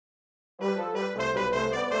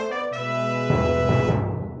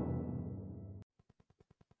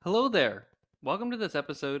Hello there. Welcome to this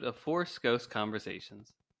episode of Force Ghost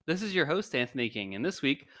Conversations. This is your host, Anthony King, and this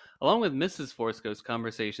week, along with Mrs. Force Ghost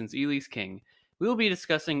Conversations, Elise King, we will be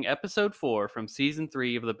discussing episode 4 from season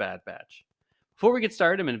 3 of The Bad Batch. Before we get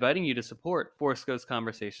started, I'm inviting you to support Force Ghost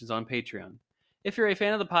Conversations on Patreon. If you're a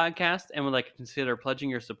fan of the podcast and would like to consider pledging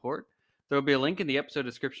your support, there will be a link in the episode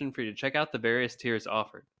description for you to check out the various tiers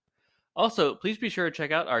offered. Also, please be sure to check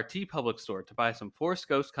out our TeePublic store to buy some Force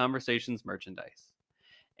Ghost Conversations merchandise.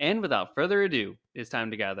 And without further ado, it's time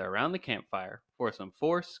to gather around the campfire for some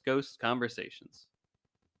Force Ghost Conversations.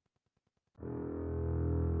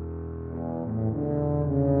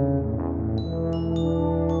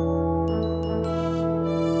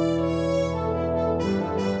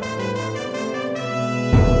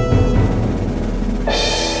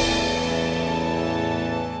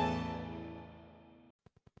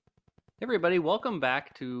 Everybody, welcome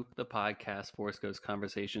back to the podcast Force Ghost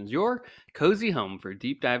Conversations, your cozy home for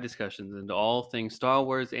deep dive discussions into all things Star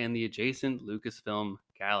Wars and the adjacent Lucasfilm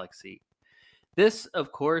galaxy. This,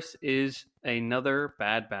 of course, is another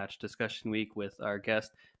Bad Batch discussion week with our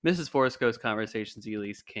guest, Mrs. Force Ghost Conversations,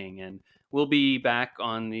 Elise King, and we'll be back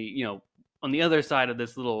on the other side of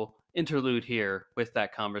this little interlude here with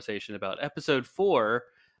that conversation about episode 4,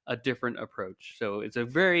 A Different Approach. So it's a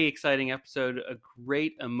very exciting episode, a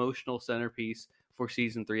great emotional centerpiece for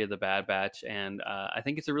season 3 of The Bad Batch, and I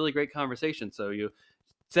think it's a really great conversation. So you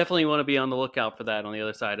definitely want to be on the lookout for that on the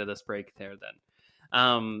other side of this break there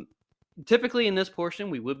then. Typically in this portion,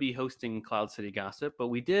 we would be hosting Cloud City Gossip, but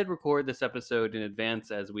we did record this episode in advance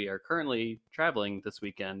as we are currently traveling this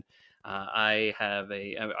weekend. I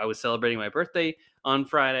was celebrating my birthday on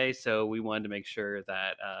Friday, so we wanted to make sure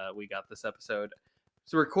that we got this episode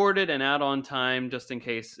recorded and out on time, just in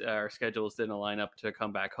case our schedules didn't line up to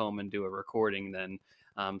come back home and do a recording then.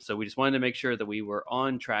 So we just wanted to make sure that we were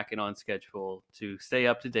on track and on schedule to stay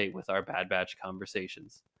up to date with our Bad Batch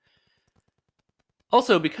conversations.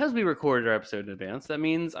 Also, because we recorded our episode in advance, that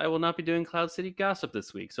means I will not be doing Cloud City Gossip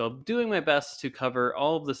this week. So I'm doing my best to cover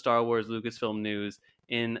all of the Star Wars Lucasfilm news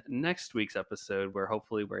in next week's episode, where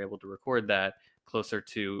hopefully we're able to record that closer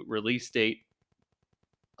to release date,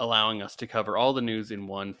 allowing us to cover all the news in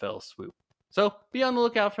one fell swoop. So be on the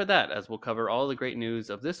lookout for that, as we'll cover all the great news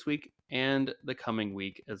of this week and the coming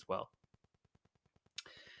week as well.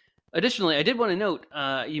 Additionally, I did want to note,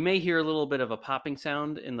 you may hear a little bit of a popping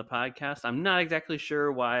sound in the podcast. I'm not exactly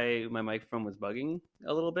sure why my microphone was bugging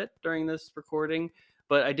a little bit during this recording,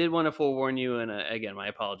 but I did want to forewarn you, and again, my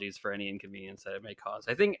apologies for any inconvenience that it may cause.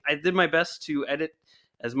 I think I did my best to edit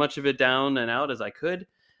as much of it down and out as I could,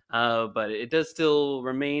 but it does still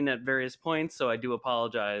remain at various points, so I do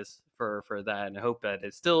apologize for that, and I hope that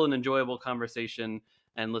it's still an enjoyable conversation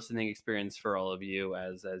and listening experience for all of you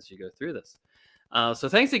as you go through this. So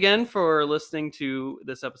thanks again for listening to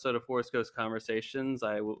this episode of Force Ghost Conversations.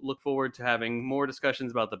 I look forward to having more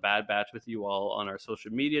discussions about the Bad Batch with you all on our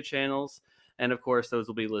social media channels. And of course, those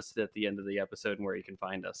will be listed at the end of the episode and where you can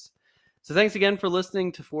find us. So thanks again for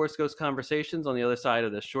listening to Force Ghost Conversations. On the other side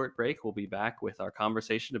of this short break, we'll be back with our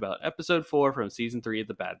conversation about episode 4 from season 3 of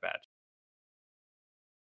The Bad Batch.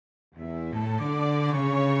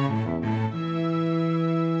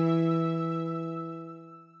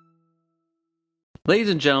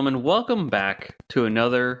 Ladies and gentlemen, welcome back to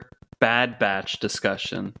another Bad Batch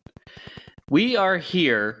discussion. We are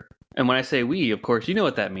here, and when I say we, of course, you know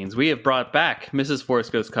what that means. We have brought back Mrs.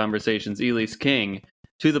 Force Ghost Conversations, Elise King,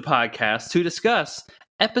 to the podcast to discuss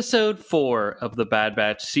episode 4 of The Bad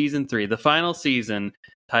Batch, season 3, the final season,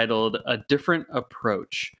 titled A Different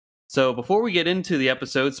Approach. So before we get into the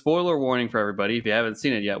episode, spoiler warning for everybody, if you haven't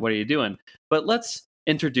seen it yet, what are you doing? But let's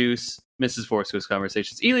introduce Mrs. Force Ghost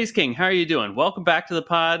Conversations. Elise King, how are you doing? Welcome back to the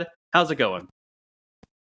pod. How's it going?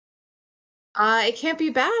 It can't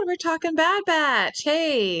be bad. We're talking Bad Batch.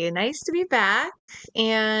 Hey, nice to be back.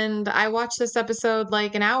 And I watched this episode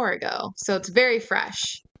like an hour ago, so it's very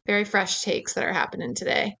fresh takes that are happening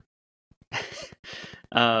today.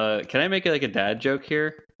 Can I make it like a dad joke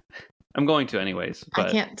here? I'm going to anyways,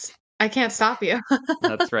 but I can't stop you.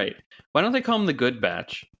 that's right. Why don't they call them the Good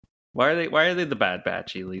Batch? Why are they the Bad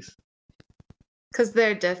Batch, Elise? Because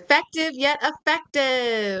they're defective yet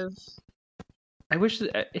effective. I wish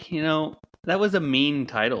that was a mean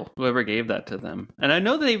title. Whoever gave that to them, and I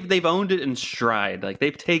know they've owned it in stride. Like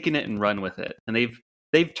they've taken it and run with it, and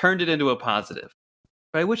they've turned it into a positive.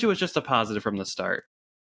 But I wish it was just a positive from the start.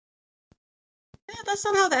 Yeah, that's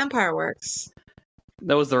not how the Empire works.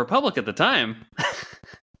 That was the Republic at the time.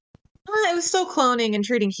 Well, it was still cloning and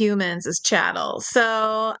treating humans as chattel,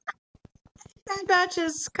 so Bad Batch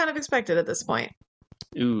is kind of expected at this point.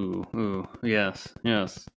 Ooh, yes.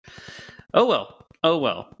 Oh well. Oh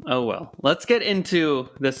well. Oh well. Let's get into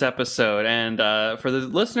this episode. And for the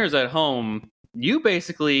listeners at home, you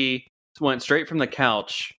basically went straight from the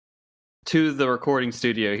couch to the recording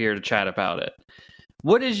studio here to chat about it.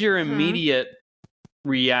 What is your Mhm. immediate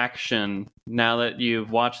reaction now that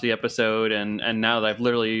you've watched the episode and now that I've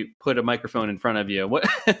literally put a microphone in front of you?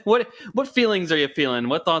 What what feelings are you feeling?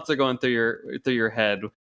 What thoughts are going through your head?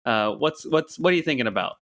 What are you thinking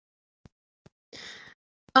about?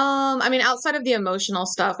 I mean, outside of the emotional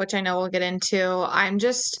stuff, which I know we'll get into, I'm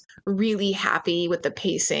just really happy with the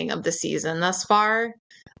pacing of the season thus far.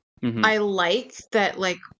 Hmm. I like that,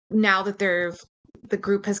 like, now that the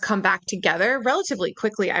group has come back together relatively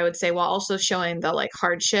quickly, I would say, while also showing the like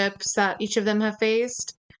hardships that each of them have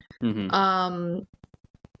faced. Hmm. Um,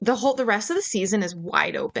 the rest of the season is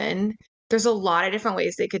wide open. There's a lot of different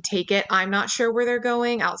ways they could take it. I'm not sure where they're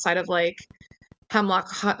going outside of like Hemlock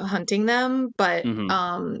hunting them, but Hmm.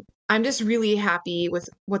 I'm just really happy with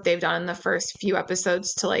what they've done in the first few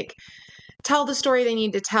episodes to like tell the story they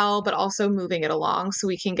need to tell, but also moving it along so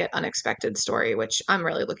we can get unexpected story, which I'm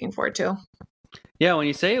really looking forward to. Yeah, when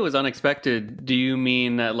you say it was unexpected, do you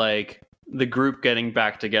mean that like the group getting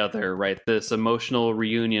back together, right? This emotional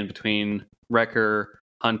reunion between Wrecker,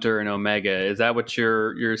 Hunter, and Omega. Is that what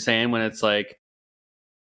you're saying when it's like,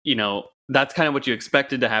 that's kind of what you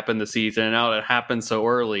expected to happen this season, and now it happened so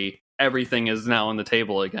early, everything is now on the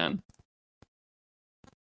table again.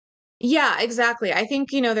 Yeah, exactly. I think,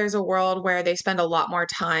 there's a world where they spend a lot more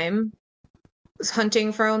time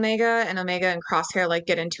hunting for Omega, and Omega and Crosshair like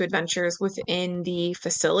get into adventures within the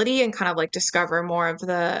facility and kind of like discover more of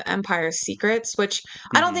the Empire's secrets, which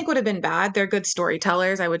I don't Hmm. think would have been bad. They're good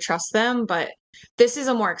storytellers. I would trust them, but this is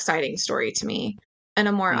a more exciting story to me and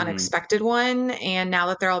a more Hmm. unexpected one. And now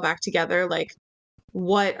that they're all back together, like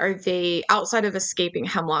what are they outside of escaping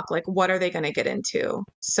Hemlock, like what are they going to get into?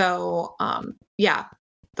 So, yeah,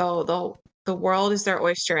 the world is their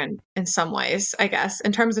oyster in some ways, I guess,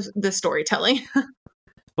 in terms of the storytelling.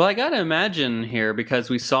 Well, I gotta imagine here because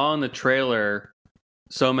we saw in the trailer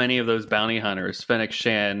so many of those bounty hunters, Fennec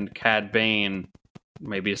Shan, Cad Bane,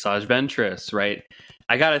 maybe Asajj Ventress, right?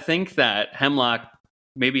 I gotta think that Hemlock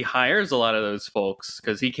maybe hires a lot of those folks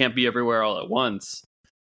because he can't be everywhere all at once.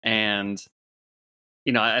 And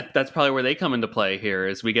that's probably where they come into play here.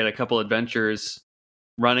 Is we get a couple adventures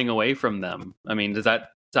running away from them. I mean, does that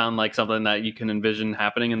sound like something that you can envision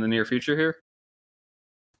happening in the near future here?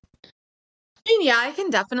 I mean, yeah, I can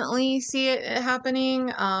definitely see it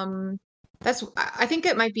happening. I think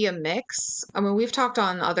it might be a mix. I mean, we've talked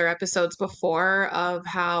on other episodes before of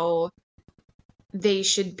how they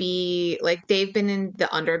should be like they've been in the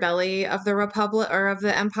underbelly of the Republic or of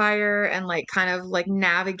the Empire and like kind of like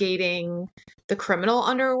navigating the criminal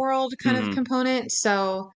underworld kind of Hmm. component.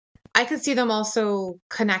 So I could see them also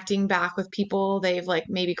connecting back with people they've like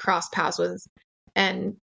maybe crossed paths with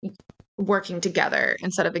and working together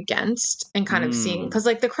instead of against and kind of seeing Mm. because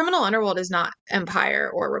like the criminal underworld is not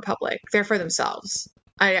Empire or Republic. They're for themselves.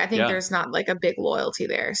 I think Yeah. there's not like a big loyalty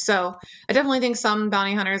there. So I definitely think some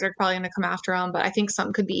bounty hunters are probably going to come after them, but I think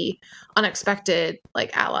some could be unexpected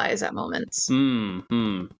like allies at moments. Hmm.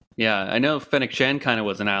 Hmm. Yeah, I know Fennec Shan kind of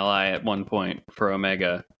was an ally at one point for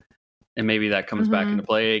Omega, and maybe that comes back Hmm. into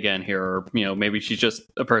play again here, or maybe she's just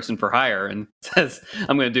a person for hire and says,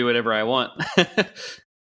 "I'm going to do whatever I want."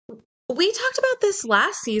 We talked about this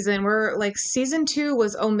last season where like season 2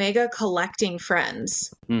 was Omega collecting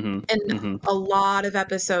friends Hmm. in Hmm. a lot of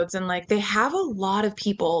episodes and like they have a lot of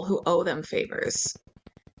people who owe them favors.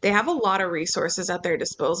 They have a lot of resources at their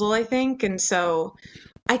disposal, I think. And so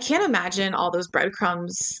I can't imagine all those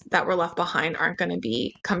breadcrumbs that were left behind aren't going to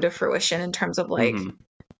be come to fruition in terms of like Hmm.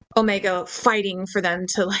 Omega fighting for them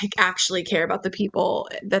to like actually care about the people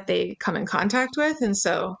that they come in contact with. And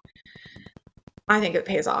so I think it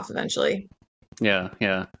pays off eventually. Yeah,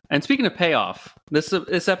 yeah. And speaking of payoff, this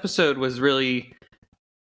episode was really,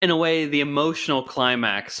 in a way, the emotional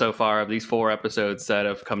climax so far of these 4 episodes that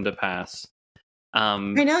have come to pass. I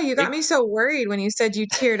know you got It, me so worried when you said you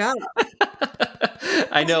teared up.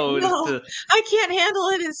 I know No, I can't handle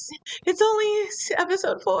it. It's only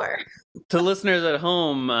episode 4. to listeners at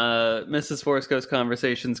home, Mrs. Forsco's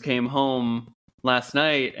Conversations came home last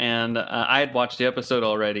night, and I had watched the episode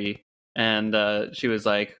already, and she was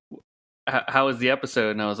like, how was the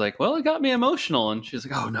episode? And I was like, well, it got me emotional. And she's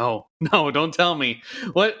like, oh no, no, don't tell me.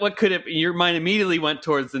 What could it be? Your mind immediately went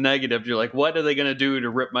towards the negative. You're like, what are they going to do to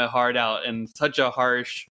rip my heart out in such a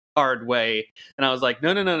harsh, hard way? And I was like,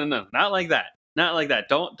 no, no, no, no, no, not like that. Not like that.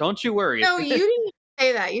 Don't you worry. No, you didn't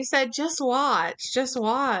say that. You said just watch, just Well,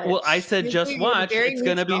 I watch. said You just were watch. very It's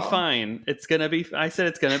gonna be neutral. fine. It's gonna be. I said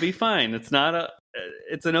it's gonna be fine. It's not a.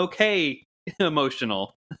 It's an okay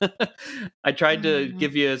emotional. I tried to Mhm.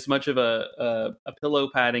 give you as much of a pillow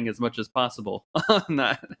padding as much as possible on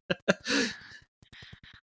that.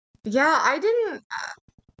 Yeah, I didn't.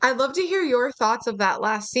 I'd love to hear your thoughts of that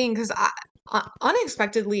last scene because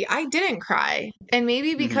unexpectedly, I didn't cry. And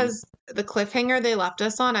maybe Hmm. because the cliffhanger they left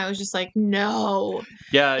us on, I was just like, no,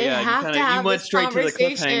 Yeah, they yeah. have to You have went this straight to the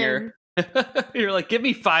cliffhanger. conversation. You're like, give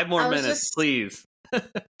me 5 more I was minutes, just, please.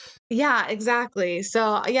 yeah, exactly.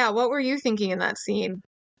 So, yeah, what were you thinking in that scene?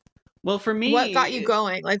 Well, for What got you me,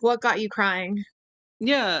 going? Like, what got you crying?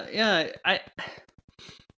 yeah, yeah. I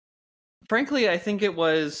frankly, I think it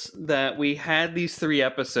was that we had these 3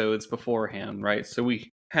 episodes beforehand, right? So we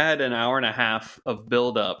had an hour and a half of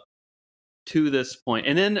build up to this point,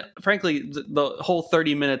 and then, frankly, the whole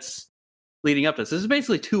 30 minutes leading up to this. This is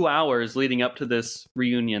basically 2 hours leading up to this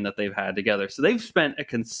reunion that they've had together. So they've spent a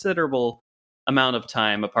considerable amount of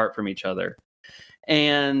time apart from each other,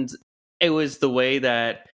 and it was the way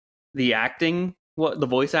that the acting, what the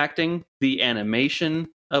voice acting, the animation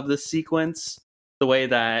of the sequence, the way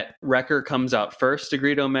that Wrecker comes out first to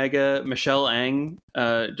greet Omega, Michelle Ang,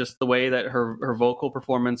 just the way that her vocal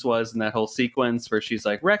performance was in that whole sequence where she's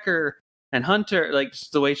like Wrecker and Hunter, like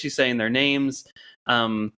just the way she's saying their names.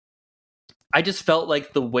 Um, I just felt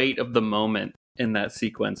like the weight of the moment in that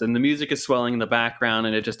sequence, and the music is swelling in the background,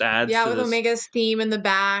 and it just adds Yeah, to with this. Omega's theme in the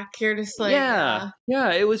back, you're just like, Yeah,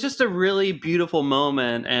 yeah. yeah, it was just a really beautiful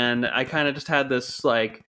moment, and I kind of just had this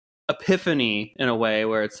like epiphany in a way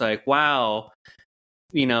where it's like, wow,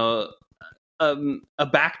 you know, a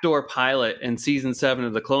backdoor pilot in season 7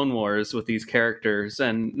 of the Clone Wars with these characters,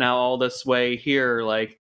 and now all this way here,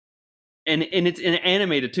 like, and it's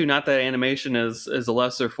animated too. Not that animation is a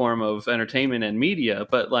lesser form of entertainment and media,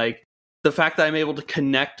 but like the fact that I'm able to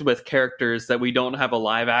connect with characters that we don't have a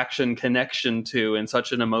live action connection to in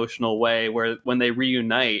such an emotional way, where when they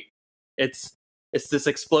reunite, it's it's this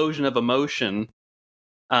explosion of emotion.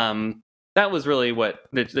 Um, that was really what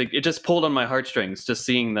it just pulled on my heartstrings just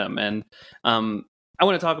seeing them, and I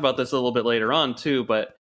want to talk about this a little bit later on too,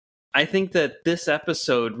 but I think that this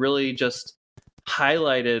episode really just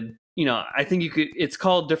highlighted, I think you could, it's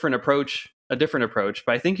called a different approach,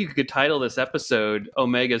 but I think you could title this episode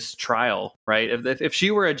Omega's trial, right? If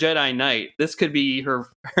she were a Jedi Knight, this could be her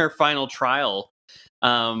final trial,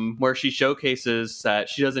 where she showcases that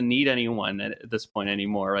she doesn't need anyone at this point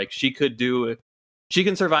anymore. Like she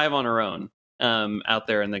can survive on her own, out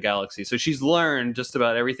there in the galaxy. So she's learned just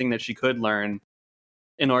about everything that she could learn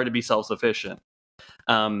in order to be self-sufficient.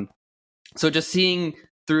 Um, so just seeing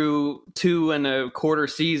through 2.25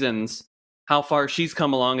 seasons how far she's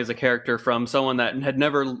come along as a character from someone that had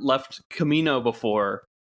never left Camino before,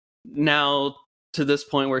 now to this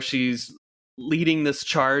point where she's leading this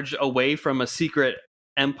charge away from a secret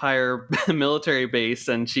Empire military base,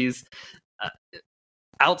 and she's uh,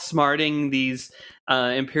 outsmarting these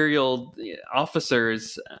Imperial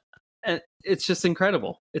officers. And it's just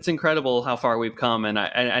incredible. It's incredible how far we've come, and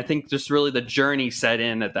I think just really the journey set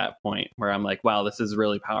in at that point where I'm like, wow, this is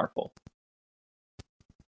really powerful.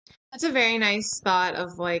 That's a very nice thought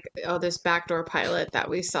of like, oh, this backdoor pilot that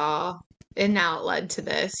we saw, and now it led to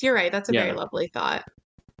this. You're right. That's a very Yeah, lovely thought.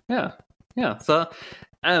 yeah, yeah. So,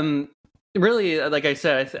 um, really, like I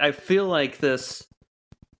said, I feel like this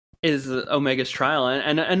is Omega's trial,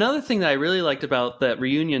 and another thing that I really liked about that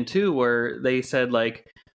reunion too, where they said like,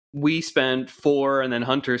 we spent 4, and then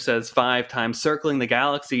Hunter says 5 times circling the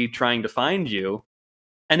galaxy trying to find you,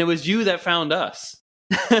 and it was you that found us.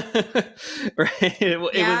 Right? It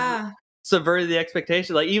was Yeah. subverted the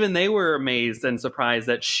expectation. Like even they were amazed and surprised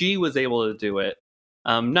that she was able to do it.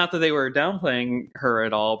 Not that they were downplaying her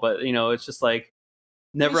at all, but it's just like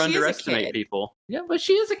I mean, never she is a underestimate kid. people. Yeah, but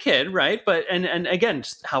she is a kid, right? But and again,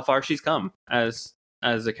 just how far she's come as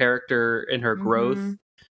a character in her growth,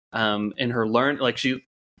 Hmm. in her learn, like she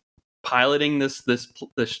piloting this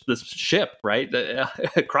ship, right?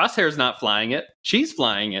 Crosshair's not flying it; she's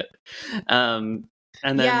flying it, um,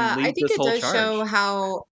 and then Yeah, I leads think this it whole does show charge.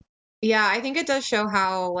 how, yeah, I think it does show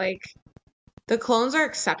how, like, the clones are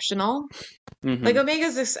exceptional. Like, Hmm.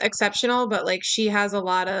 Omega's exceptional, but, like, she has a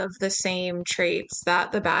lot of the same traits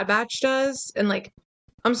that the Bad Batch does. And, like,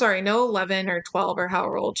 I'm sorry, no 11 or 12 or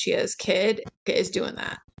however old she is, kid is doing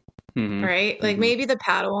that, Hmm. right? Like, Hmm. maybe the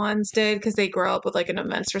Padawans did because they grow up with, like, an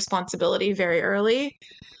immense responsibility very early,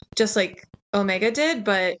 just like Omega did.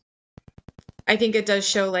 But I think it does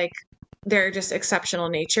show, like, their just exceptional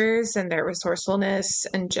natures and their resourcefulness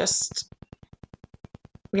and just,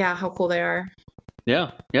 yeah, how cool they are.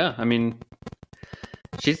 Yeah, yeah. I mean,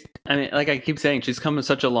 I mean, like I keep saying, she's come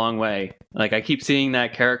such a long way. Like I keep seeing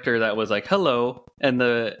that character that was like, hello, and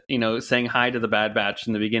saying hi to the Bad Batch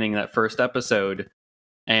in the beginning of that first episode.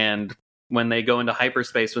 And when they go into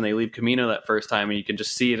hyperspace, when they leave Kamino that first time, and you can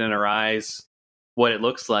just see it in her eyes, what it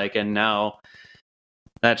looks like. And now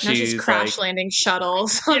that she's crash landing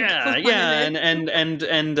shuttles. and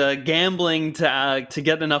gambling to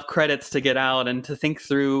get enough credits to get out and to think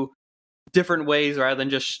through different ways rather than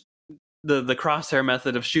just the crosshair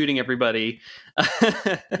method of shooting everybody,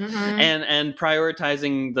 and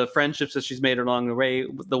prioritizing the friendships that she's made along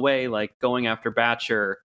the way, like going after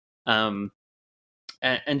Batcher, and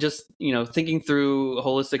just thinking through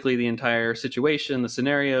holistically the entire situation, the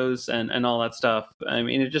scenarios, and all that stuff. I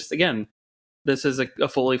mean, it just, again, this is a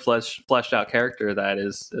fully fleshed out character that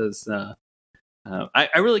is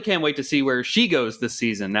I really can't wait to see where she goes this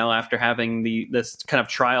season now after having this kind of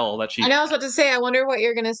trial that she. I know, I was about to say, I wonder what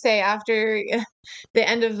you're going to say after the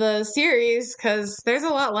end of the series, because there's a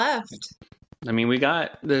lot left. I mean,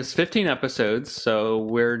 there's 15 episodes, so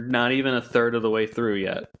we're not even a third of the way through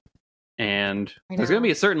yet. And there's going to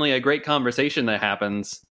be certainly a great conversation that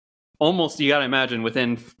happens almost, you got to imagine,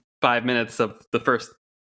 within 5 minutes of the first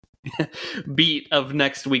beat of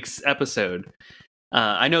next week's episode.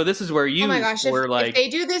 I know this is where you were like... If they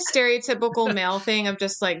do this stereotypical male thing of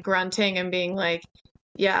just like grunting and being like,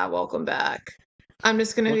 yeah, welcome back, I'm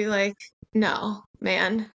just going to be like, no,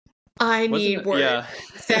 man, I need words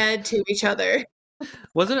said to each other.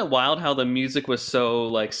 Wasn't it wild how the music was so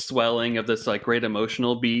like swelling of this like great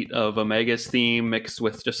emotional beat of Omega's theme mixed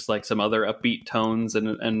with just like some other upbeat tones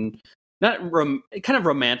and not kind of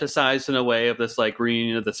romanticized in a way of this like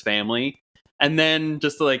reunion of this family, and then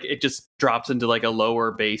just like it just drops into like a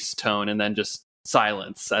lower bass tone and then just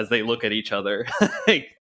silence as they look at each other. Like,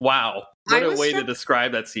 wow, what a way to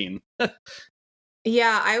describe that scene.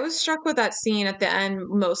 Yeah, I was struck with that scene at the end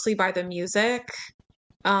mostly by the music.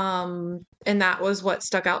 And that was what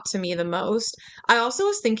stuck out to me the most. I also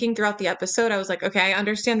was thinking throughout the episode, I was like, okay, I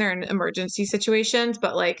understand they're in emergency situations,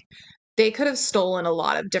 but like they could have stolen a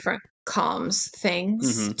lot of different comms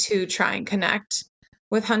things to try and connect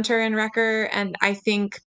with Hunter and Wrecker. And I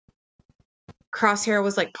think Crosshair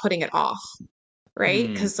was like putting it off, right?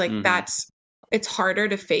 Because like it's harder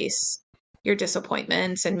to face your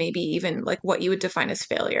disappointments and maybe even like what you would define as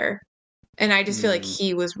failure. And I just feel like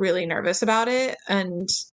he was really nervous about it. And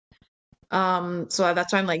so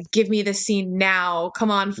that's why I'm like, give me this scene now. Come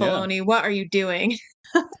on, Filoni. Yeah. What are you doing?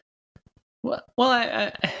 Well,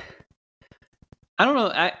 I don't know.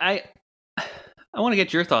 I want to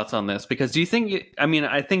get your thoughts on this, because do you think,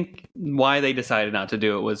 I think why they decided not to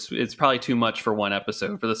do it was it's probably too much for one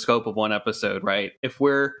episode, for the scope of one episode, right?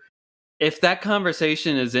 If that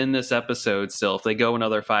conversation is in this episode still, if they go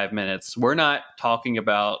another 5 minutes, we're not talking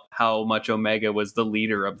about how much Omega was the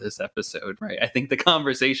leader of this episode, right? I think the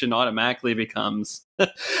conversation automatically becomes,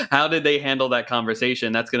 how did they handle that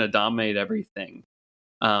conversation? That's going to dominate everything.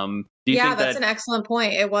 Do you think that's an excellent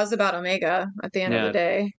point. It was about Omega at the end of the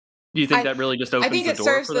day. Do you think that really just opens the door for them? I think it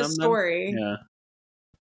serves the story. Then?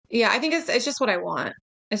 Yeah, I think it's just what I want.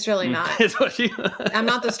 It's really not. It's what you... I'm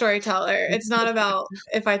not the storyteller. It's not about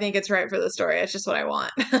if I think it's right for the story. It's just what I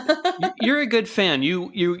want. You're a good fan.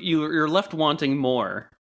 You're left wanting more.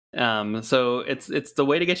 So it's the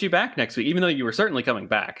way to get you back next week, even though you were certainly coming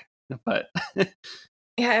back. But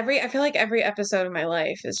yeah, I feel like every episode of my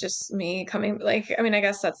life is just me coming. Like, I mean, I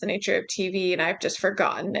guess that's the nature of TV, and I've just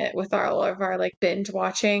forgotten it with all of our like binge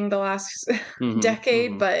watching the last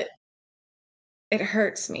decade. But it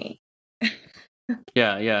hurts me.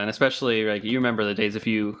 Yeah, and especially like you remember the days if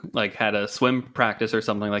you like had a swim practice or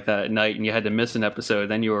something like that at night and you had to miss an episode,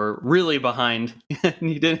 then you were really behind. And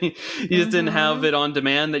you just didn't have it on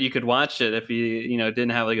demand that you could watch it if you didn't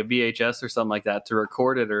have like a VHS or something like that to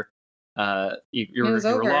record it, or you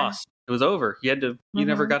were lost. It was over. You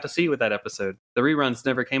never got to see with that episode. The reruns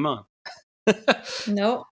never came on.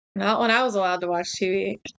 Nope, not when I was allowed to watch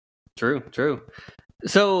TV. True.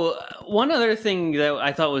 So one other thing that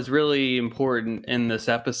I thought was really important in this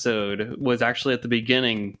episode was actually at the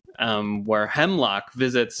beginning, where Hemlock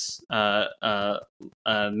visits Nalase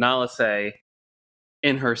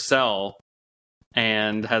in her cell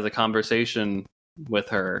and has a conversation with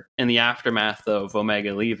her in the aftermath of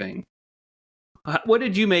Omega leaving. What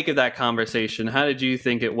did you make of that conversation? How did you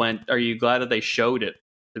think it went? Are you glad that they showed it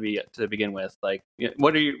to begin with? Like, how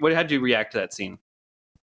did you react to that scene?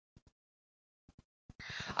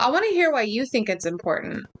 I want to hear why you think it's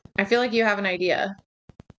important. I feel like you have an idea.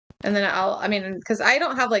 And then because I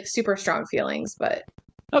don't have like super strong feelings, but.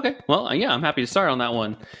 Okay. Well, yeah, I'm happy to start on that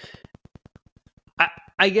one.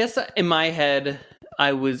 I guess in my head,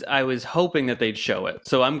 I was hoping that they'd show it.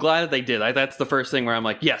 So I'm glad that they did. That's the first thing where I'm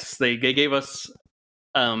like, yes, they gave us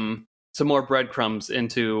some more breadcrumbs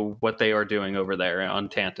into what they are doing over there on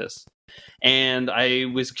Tantus. And I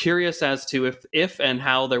was curious as to if and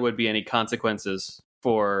how there would be any consequences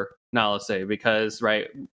for Nalase, because, right,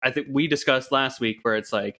 I think we discussed last week where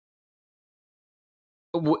it's like,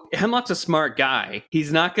 Hemlock's a smart guy.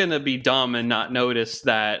 He's not going to be dumb and not notice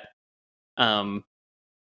that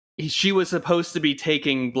she was supposed to be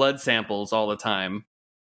taking blood samples all the time.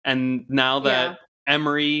 And now that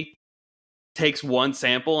Emery takes one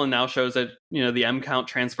sample and now shows that, the M count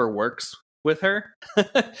transfer works with her.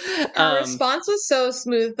 Her response was so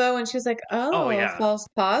smooth though, and she was like, yeah, false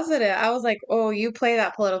positive. I was like, oh, you play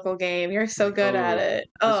that political game. You're so good at it.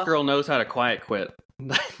 This girl knows how to quiet quit.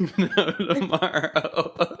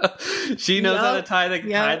 Tomorrow. She knows how to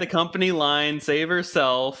tie the company line, save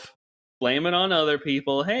herself, blame it on other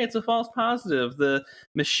people. Hey, it's a false positive. The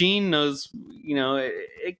machine knows,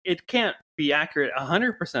 it can't be accurate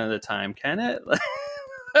 100% of the time, can it?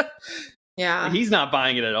 Yeah. He's not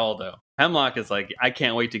buying it at all, though. Hemlock is like, I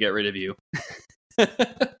can't wait to get rid of you.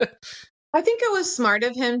 I think it was smart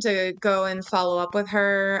of him to go and follow up with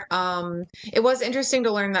her. It was interesting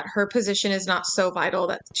to learn that her position is not so vital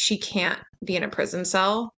that she can't be in a prison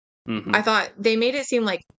cell. Mm-hmm. I thought they made it seem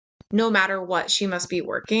like no matter what, she must be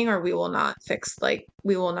working or we will not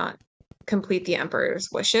complete the Emperor's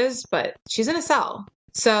wishes, but she's in a cell.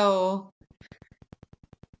 So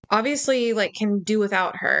obviously, can do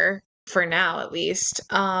without her for now, at least.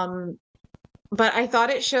 But I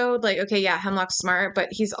thought it showed okay, yeah, Hemlock's smart, but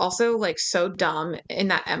he's also so dumb in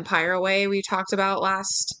that Empire way we talked about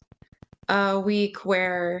last week,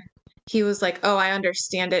 where he was like, oh, I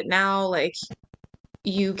understand it now.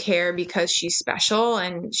 You care because she's special.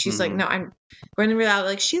 And she's like, no, I'm running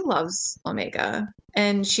without, she loves Omega.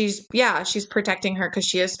 And she's protecting her because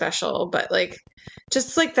she is special. But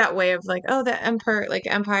just that way of oh, the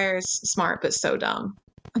Empire is smart, but so dumb.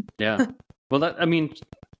 Yeah. Well,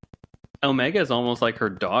 Omega is almost like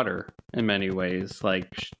her daughter in many ways.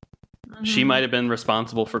 She might have been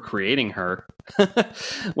responsible for creating her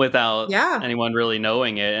without anyone really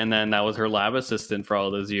knowing it. And then that was her lab assistant for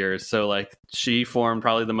all those years. So she formed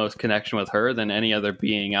probably the most connection with her than any other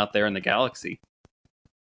being out there in the galaxy.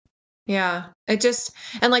 Yeah. It just,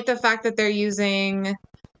 and the fact that they're using,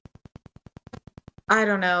 I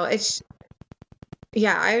don't know.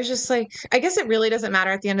 I was just I guess it really doesn't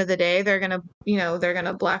matter at the end of the day. They're going to, they're going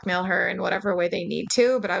to blackmail her in whatever way they need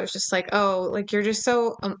to. But I was just oh, you're just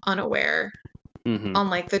so unaware on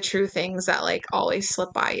the true things that always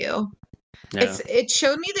slip by you. Yeah. It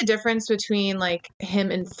showed me the difference between him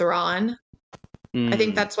and Thrawn. I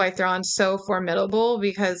think that's why Thrawn's so formidable,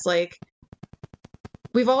 because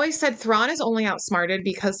we've always said Thrawn is only outsmarted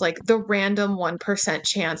because the random 1%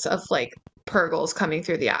 chance of Purgles coming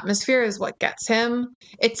through the atmosphere is what gets him.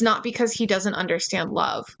 It's not because he doesn't understand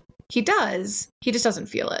love. He does. He just doesn't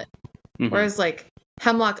feel it. Whereas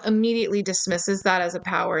Hemlock immediately dismisses that as a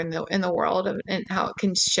power in the world and how it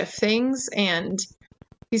can shift things, and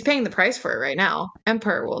he's paying the price for it right now.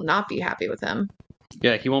 Emperor will not be happy with him.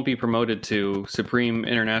 Yeah, he won't be promoted to Supreme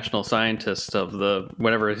International Scientist of the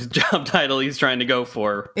whatever his job title he's trying to go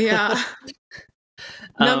for. Yeah.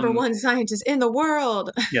 Number one scientist in the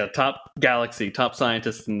world. Yeah, top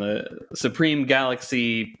scientist in the Supreme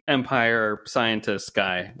Galaxy Empire scientist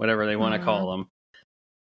guy, whatever they want to call him.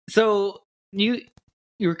 So you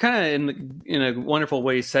were kind of in a wonderful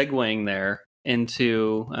way segueing there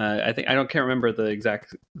into I can't remember the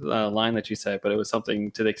exact line that you said, but it was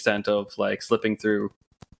something to the extent of slipping through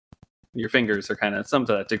your fingers, or kind of some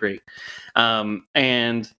to that degree.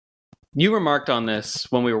 And you remarked on this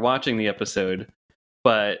when we were watching the episode,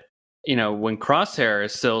 but when Crosshair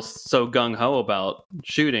is still so gung-ho about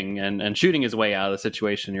shooting and shooting his way out of the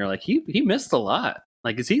situation, you're like, he missed a lot.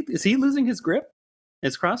 Is he losing his grip?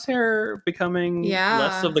 Is Crosshair becoming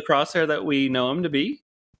less of the Crosshair that we know him to be?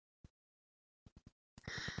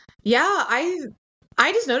 Yeah, I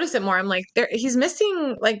just noticed it more. I'm he's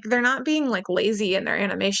missing, they're not being lazy in their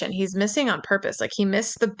animation. He's missing on purpose. He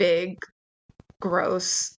missed the big,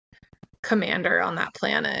 gross commander on that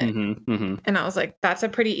planet. And I was like, that's a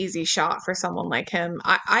pretty easy shot for someone like him.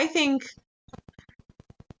 I think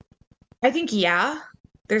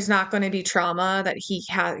there's not going to be trauma that he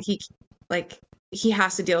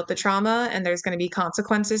has to deal with the trauma, and there's going to be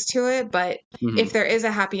consequences to it. But if there is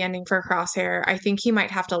a happy ending for Crosshair, I think he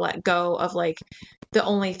might have to let go of the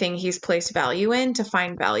only thing he's placed value in to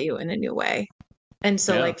find value in a new way. And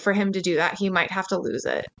so for him to do that, he might have to lose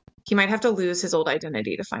it. He might have to lose his old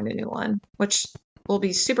identity to find a new one, which will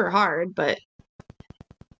be super hard, but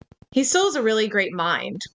He still has a really great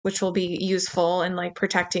mind, which will be useful in like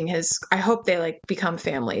protecting his. I hope they like become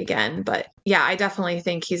family again. But yeah, I definitely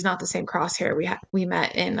think he's not the same Crosshair we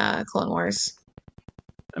met in Clone Wars.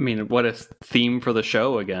 I mean, what a theme for the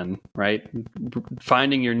show again, right?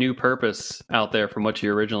 Finding your new purpose out there from what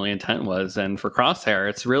your original intent was. And for Crosshair,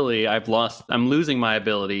 it's really I'm losing my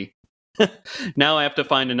ability. Now I have to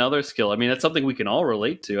find another skill. I mean, that's something we can all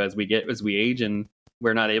relate to as we age and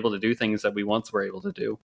we're not able to do things that we once were able to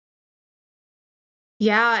do.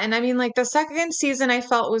 Yeah, and I mean, like the second season, I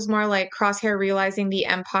felt was more like Crosshair realizing the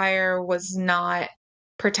Empire was not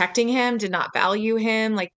protecting him, did not value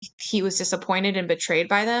him, like he was disappointed and betrayed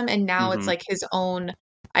by them, and now it's Mhm. like his own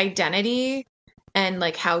identity and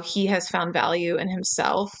like how he has found value in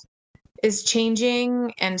himself is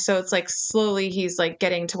changing, and so it's like slowly he's like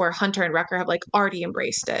getting to where Hunter and Wrecker have like already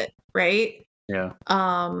embraced it, right? Yeah.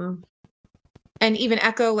 And even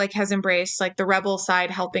Echo like has embraced like the rebel side,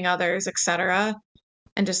 helping others, etc.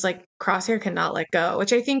 And just like Crosshair cannot let go,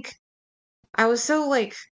 which I think I was so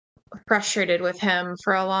like frustrated with him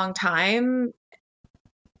for a long time,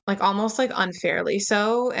 like almost like unfairly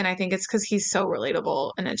so. And I think it's because he's so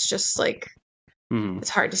relatable and it's just like Mhm. it's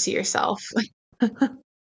hard to see yourself.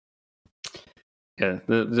 Yeah.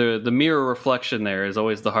 The mirror reflection there is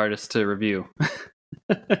always the hardest to review.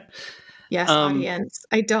 Yes, um, audience.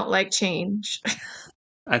 I don't like change.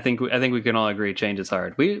 I think we can all agree change is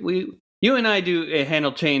hard. You and I do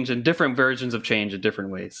handle change and different versions of change in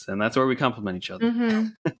different ways, and that's where we complement each other.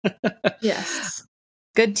 Mm-hmm. Yes.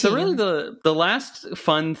 Good So really, team. the last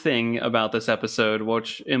fun thing about this episode,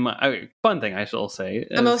 which fun thing I shall say,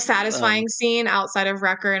 The most is satisfying scene outside of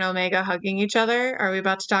Wrecker and Omega hugging each other. Are we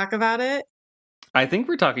about to talk about it? I think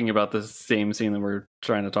we're talking about the same scene that we're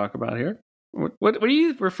trying to talk about here. What are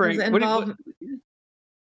you Does referring? it involve does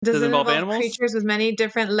Does it it involve involve animals? creatures with many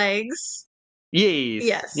different legs?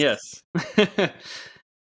 Yes, Yes. yes.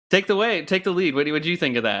 Take the lead. What do you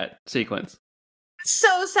think of that sequence?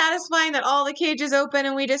 So satisfying that all the cages open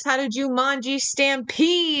and we just had a Jumanji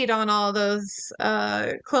stampede on all those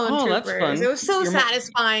clone Oh, that's troopers. It fun. was so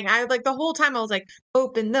satisfying. I like the whole time I was like,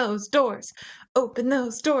 open those doors, open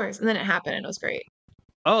those doors. And then it happened and it was great.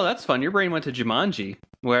 Oh, that's fun. Your brain went to Jumanji,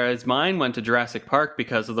 whereas mine went to Jurassic Park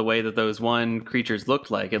because of the way that those one creatures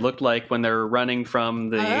looked like. It looked like when they're running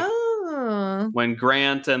from Oh. when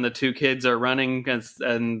Grant and the two kids are running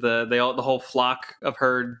and the whole flock of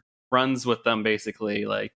herd runs with them basically.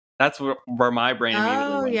 Like that's where my brain immediately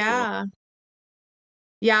Oh went to. yeah.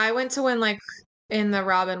 Yeah, I went to when like in the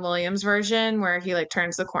Robin Williams version where he like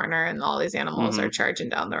turns the corner and all these animals are Mm-hmm. charging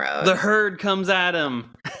down the The road. herd comes at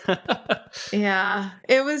him. Yeah,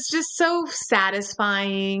 it was just so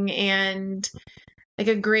satisfying and like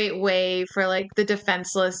a great way for like the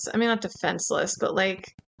defenseless, I mean not defenseless, but like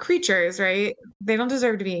creatures, right? They don't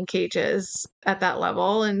deserve to be in cages at that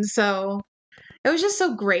level. And so it was just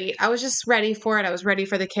so great. I was just ready for it. I was ready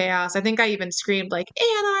for the chaos. I think I even screamed like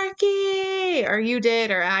anarchy or you did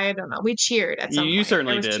or I don't know. We cheered at some You point. There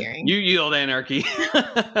certainly was did. cheering. You yelled anarchy.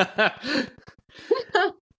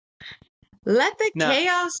 Let the Now,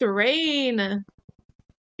 chaos reign.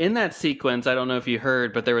 in that sequence, I don't know if you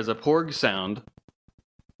heard, but there was a porg sound.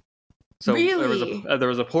 So Really? there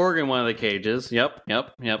was a porg in one of the cages. Yep.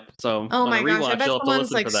 So Oh on a my gosh, I rewatch, bet you'll have to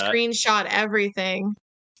someone's listen like for that. screenshot everything.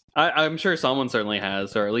 I'm sure someone certainly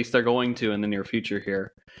has, or at least they're going to in the near future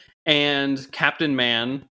here. And Captain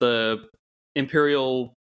Man, the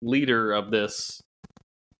Imperial leader of this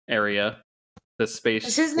area, this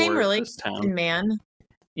Is his name spaceport, really this town. Captain Man?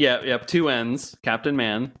 Yeah, yep, two N's, Captain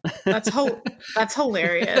Man. That's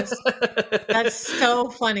hilarious. That's so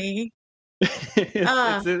funny. It's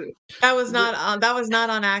That was not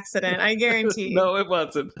on accident, I guarantee. no, it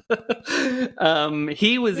wasn't.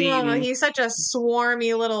 He was Oh, eaten. he's such a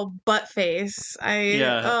swarmy little butt face.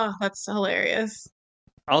 Yeah. That's hilarious.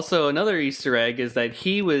 Also, another Easter egg is that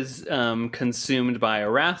he was consumed by a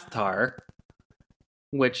Rathtar,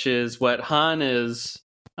 which is what Han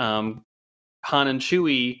and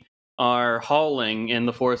Chewie are hauling in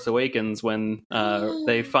The Force Awakens when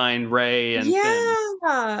they find Rey and Finn.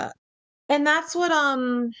 Yeah. And that's what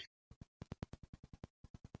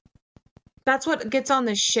gets on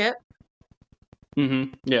the ship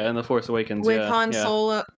Mm-hmm. Yeah, in The Force Awakens. with Yeah, Han yeah.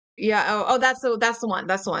 Solo. Yeah, that's the one.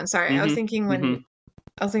 That's the one. Sorry. I was thinking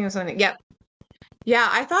of something. Yep. Yeah,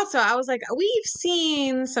 I thought so. I was like, we've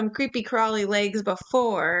seen some creepy crawly legs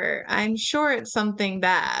before. I'm sure it's something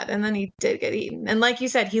bad. And then he did get eaten. And like you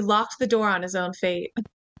said, he locked the door on his own fate.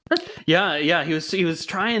 Yeah. He was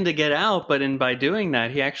trying to get out, but by doing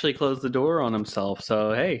that, he actually closed the door on himself.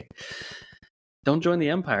 So hey, don't join the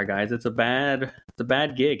Empire, guys. It's a bad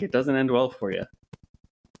gig. It doesn't end well for you.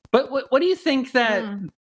 But what do you think that? Mm.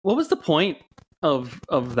 What was the point of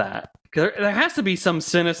that? 'Cause there has to be some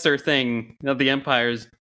sinister thing that the Empire's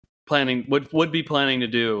planning would be planning to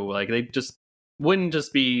do. Like they just wouldn't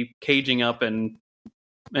just be caging up and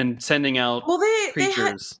sending out Well, they had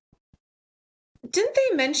creatures. didn't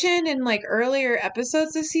they mention in like earlier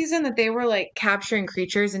episodes this season that they were like capturing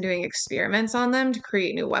creatures and doing experiments on them to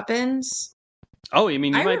create new weapons? Oh, I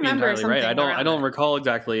mean, you I might be remember entirely right. something I around that. don't recall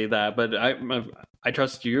exactly that, but I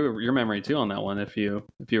trust your memory too on that one if you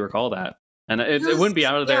recall that. And it wouldn't be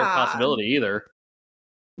out of their Yeah, possibility either.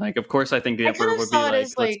 Like, of course, I think the I kind Emperor of would be saw it like,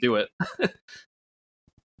 as "Let's like, do it."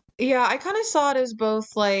 yeah, I kind of saw it as both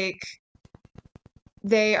like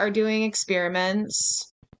they are doing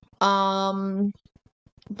experiments, um,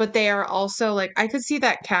 but they are also like I could see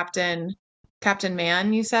that Captain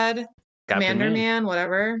Man, you said, Captain Commander Man. Man,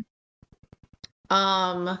 whatever.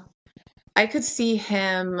 Um, I could see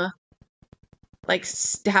him like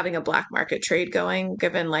having a black market trade going,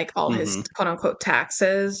 given like all his Mm-hmm. quote unquote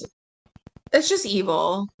taxes. It's just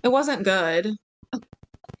evil. It wasn't good.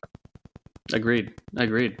 Agreed.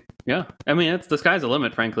 Yeah, I mean, the sky's the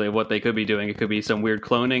limit. Frankly, of what they could be doing. It could be some weird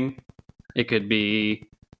cloning. It could be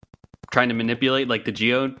trying to manipulate like the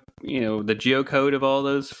geocode of all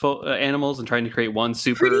those animals and trying to create one Pretty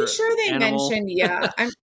super sure they animal. mentioned, yeah,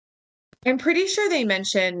 I'm pretty sure they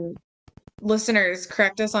mentioned, listeners,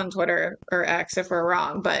 correct us on Twitter or X if we're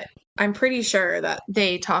wrong, but I'm pretty sure that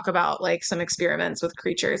they talk about like some experiments with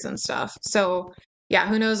creatures and stuff. So, yeah,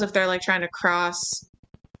 who knows if they're like trying to cross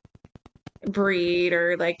breed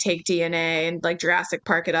or like take DNA and like Jurassic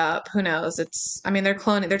Park it up. Who knows? I mean, they're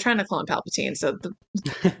trying to clone Palpatine. So,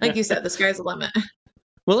 like you said, the sky's the limit.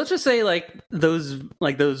 Well, let's just say those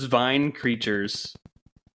vine creatures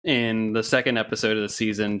in the second episode of the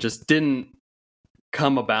season just didn't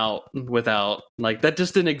come about without like that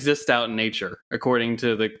just didn't exist out in nature according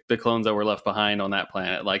to the clones that were left behind on that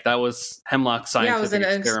planet. Like that was Hemlock's Yeah, it was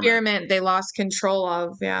scientific an experiment. experiment they lost control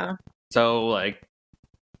of. Yeah. So like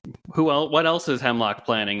what else is Hemlock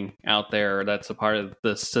planning out there that's a part of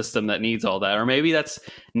the system that needs all that? Or maybe that's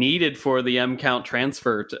needed for the M count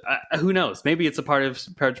transfer to, who knows? Maybe it's a part of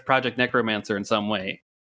Project Necromancer in some way.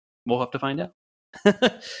 We'll have to find out.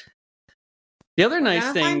 The other We're nice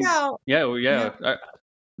gonna find thing, out. yeah. Yep.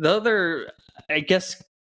 The other, I guess,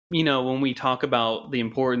 when we talk about the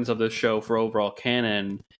importance of the show for overall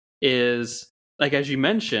canon, is like as you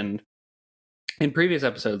mentioned in previous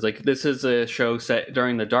episodes, like this is a show set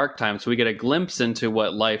during the dark times, so we get a glimpse into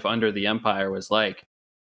what life under the Empire was like,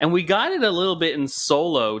 and we got it a little bit in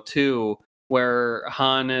Solo too, where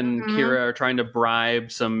Han and Hmm. Kira are trying to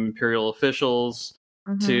bribe some Imperial officials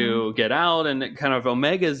Hmm. to get out, and kind of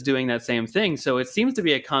Omega's doing that same thing. So it seems to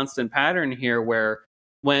be a constant pattern here where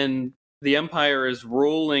when the Empire is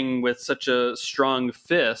ruling with such a strong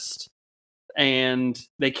fist and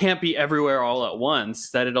they can't be everywhere all at once,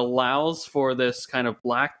 that it allows for this kind of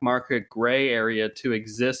black market gray area to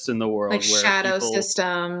exist in the Like world where shadow people,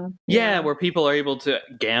 system. yeah, Yeah. where people are able to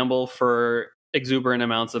gamble for exuberant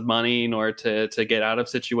amounts of money in order to get out of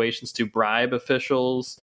situations, to bribe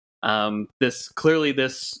officials. This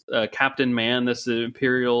Captain Man, this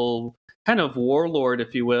imperial kind of warlord,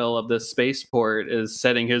 if you will, of this spaceport, is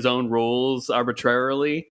setting his own rules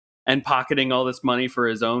arbitrarily and pocketing all this money for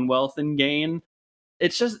his own wealth and gain.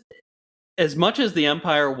 It's just, as much as the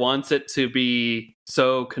Empire wants it to be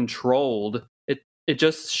so controlled, it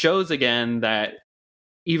just shows again that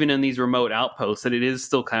even in these remote outposts, that it is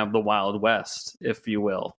still kind of the Wild West, if you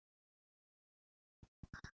will.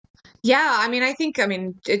 Yeah, I mean,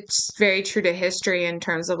 it's very true to history in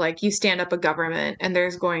terms of like you stand up a government and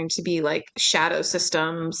there's going to be like shadow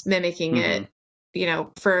systems mimicking it, Mm-hmm.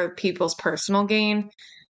 for people's personal gain.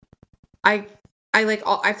 I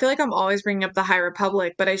I feel like I'm always bringing up the High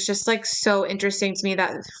Republic, but it's just like so interesting to me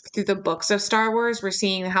that through the books of Star Wars, we're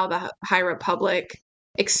seeing how the High Republic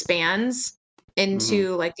expands Mm-hmm.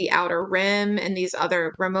 into like the Outer Rim and these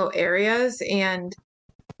other remote areas, and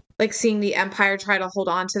like seeing the Empire try to hold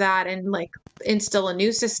on to that and like instill a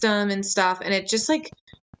new system and stuff. And it just like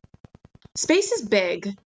space is big.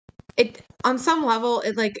 It on some level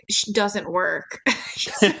it like doesn't work.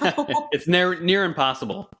 So It's near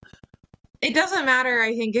impossible. it doesn't matter,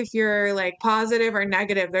 I think, if you're like positive or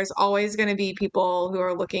negative, there's always going to be people who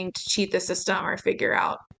are looking to cheat the system or figure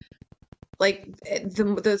out like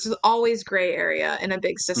there's always gray area in a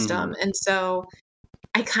big Mm-hmm. system. And so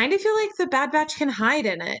I kind of feel like the Bad Batch can hide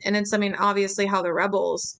in it. And it's, I mean, obviously how the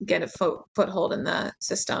rebels get a foothold in the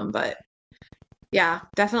system, but yeah,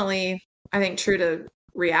 definitely, I think true to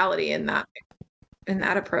reality in that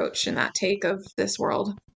approach and that take of this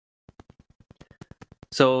world.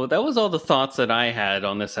 So that was all the thoughts that I had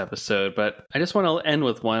on this episode, but I just want to end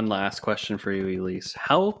with one last question for you, Elise.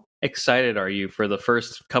 How excited are you for the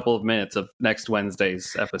first couple of minutes of next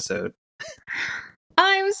Wednesday's episode?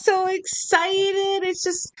 I'm so excited. It's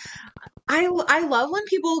just I love when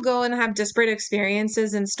people go and have disparate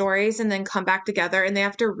experiences and stories and then come back together and they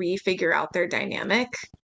have to refigure out their dynamic.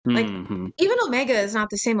 Like Mm-hmm. even Omega is not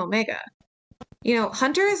the same Omega. You know,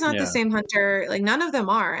 Hunter is not the Yeah. same Hunter. Like none of them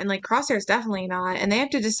are, and like Crosshair is definitely not. And they have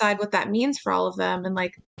to decide what that means for all of them and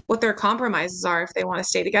like what their compromises are if they want to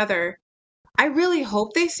stay together. I really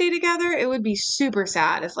hope they stay together. It would be super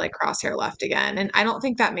sad if like Crosshair left again. And I don't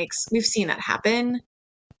think we've seen that happen.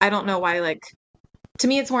 I don't know why, like, to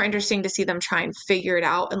me, it's more interesting to see them try and figure it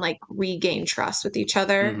out and like regain trust with each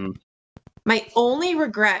other. Mm-hmm. My only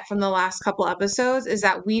regret from the last couple episodes is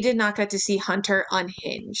that we did not get to see Hunter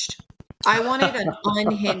unhinged. I wanted an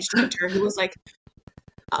unhinged Hunter who was like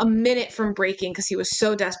a minute from breaking because he was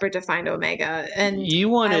so desperate to find Omega. And You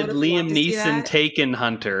I wanted would have Liam loved to see Neeson that. taken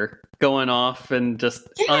Hunter going off and just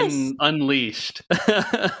Yes, unleashed. he has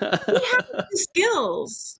the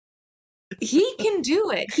skills. He can do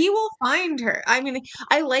it. He will find her. I mean,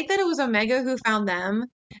 I like that it was Omega who found them,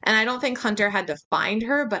 and I don't think Hunter had to find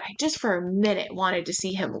her, but I just for a minute wanted to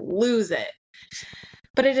see him lose it.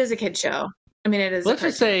 But it is a kid show. I mean, it is Let's a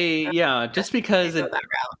just cartoon. say, yeah, just because Go it that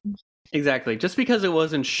route. exactly, just because it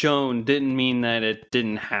wasn't shown didn't mean that it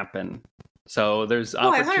didn't happen. So there's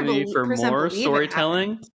Oh, I opportunity for 100% more believe it storytelling,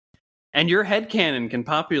 happened. and your headcanon can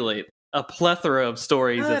populate a plethora of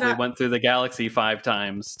stories Oh, as they went through the galaxy 5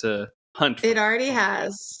 times to hunt for it already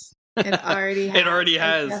has. It already has. It already I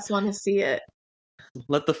has. just want to see it.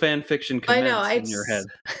 Let the fan fiction I know, commence in your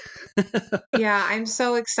head. yeah, I'm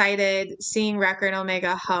so excited. Seeing Wrecker and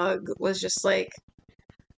Omega hug was just like,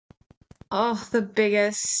 oh, the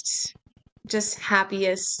biggest, just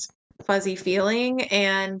happiest fuzzy feeling.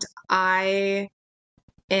 And I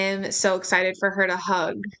am so excited for her to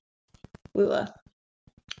hug Lula.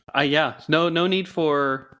 Yeah, no need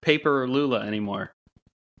for paper or Lula anymore.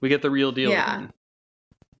 We get the real deal Yeah. again.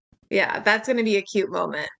 Yeah, that's going to be a cute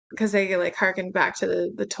moment because they like harken back to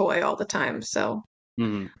the toy all the time. So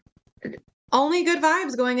only good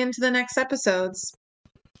vibes going into the next episodes.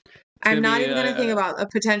 I'm not even going to think about a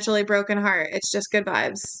potentially broken heart. It's just good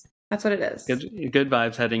vibes. That's what it is. Good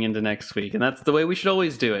vibes heading into next week. And that's the way we should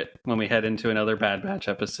always do it when we head into another Bad Batch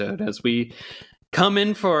episode. As we come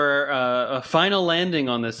in for a final landing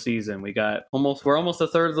on this season. We're almost a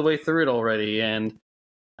third of the way through it already. And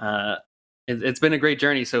it's been a great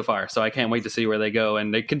journey so far. So I can't wait to see where they go.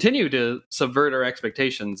 And they continue to subvert our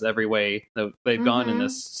expectations every way that they've gone in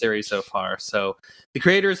this series so far. So the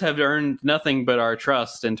creators have earned nothing but our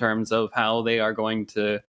trust in terms of how they are going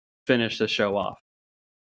to finish the show off.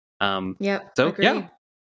 Yep. So agree. yeah,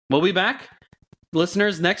 we'll be back,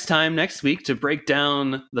 listeners, next week to break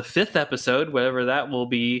down the 5th episode, whatever that will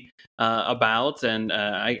be about. And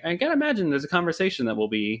I gotta imagine there's a conversation that we'll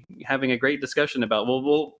be having a great discussion about.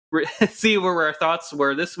 We'll see where our thoughts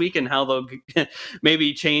were this week and how they'll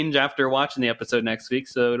maybe change after watching the episode next week.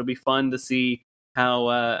 So it'll be fun to see how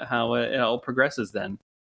it all progresses then.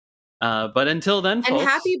 But until then, folks, and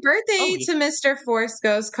happy birthday to Mr. Force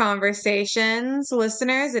Ghost Conversations.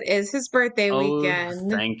 Listeners, it is his birthday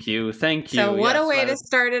weekend. Thank you. So what a way to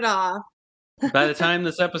start it off. By the time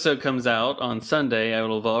this episode comes out on Sunday, I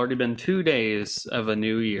will have already been 2 days of a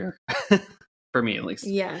new year. For me, at least.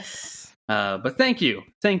 Yes. But thank you,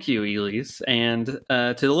 Elise. And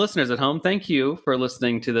to the listeners at home, thank you for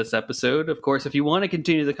listening to this episode. Of course, if you want to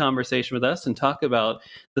continue the conversation with us and talk about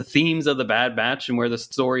the themes of the Bad Batch and where the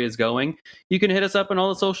story is going, you can hit us up on all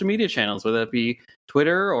the social media channels, whether it be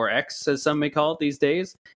Twitter or X, as some may call it these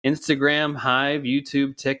days, Instagram, Hive,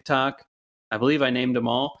 YouTube, TikTok. I believe I named them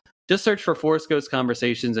all. Just search for Force Ghost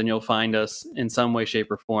Conversations and you'll find us in some way, shape,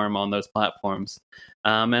 or form on those platforms.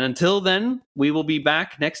 And until then, we will be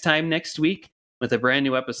back next week with a brand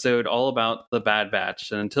new episode all about the Bad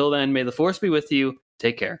Batch. And until then, may the Force be with you.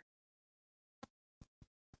 Take care.